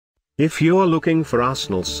If you're looking for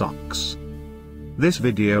Arsenal socks, this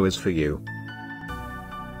video is for you.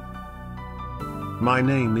 My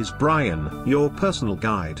name is Brian, your personal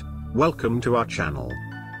guide. Welcome to our channel.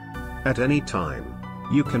 At any time,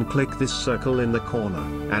 you can click this circle in the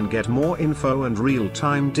corner and get more info and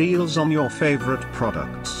real-time deals on your favorite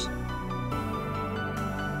products.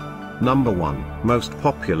 Number 1, most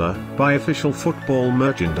popular, by official football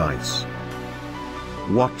merchandise.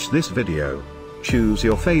 Watch this video. Choose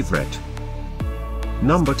your favorite.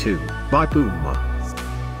 Number 2, by Puma.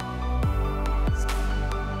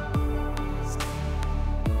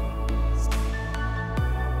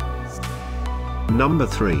 Number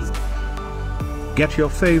 3. Get your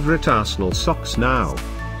favorite Arsenal socks now.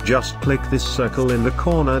 Just click this circle in the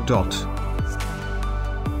corner dot.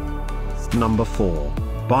 Number 4,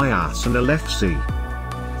 by Arsenal FC.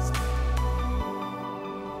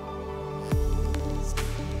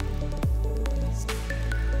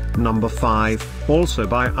 Number 5, also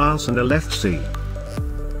by Arsenal FC.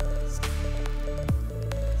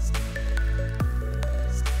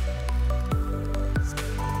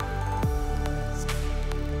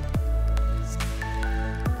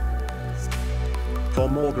 For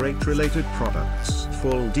more great related products,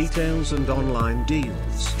 full details and online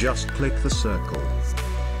deals, just click the circle.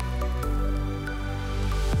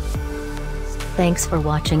 Thanks for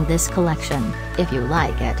watching this collection. If you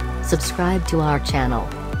like it, subscribe to our channel.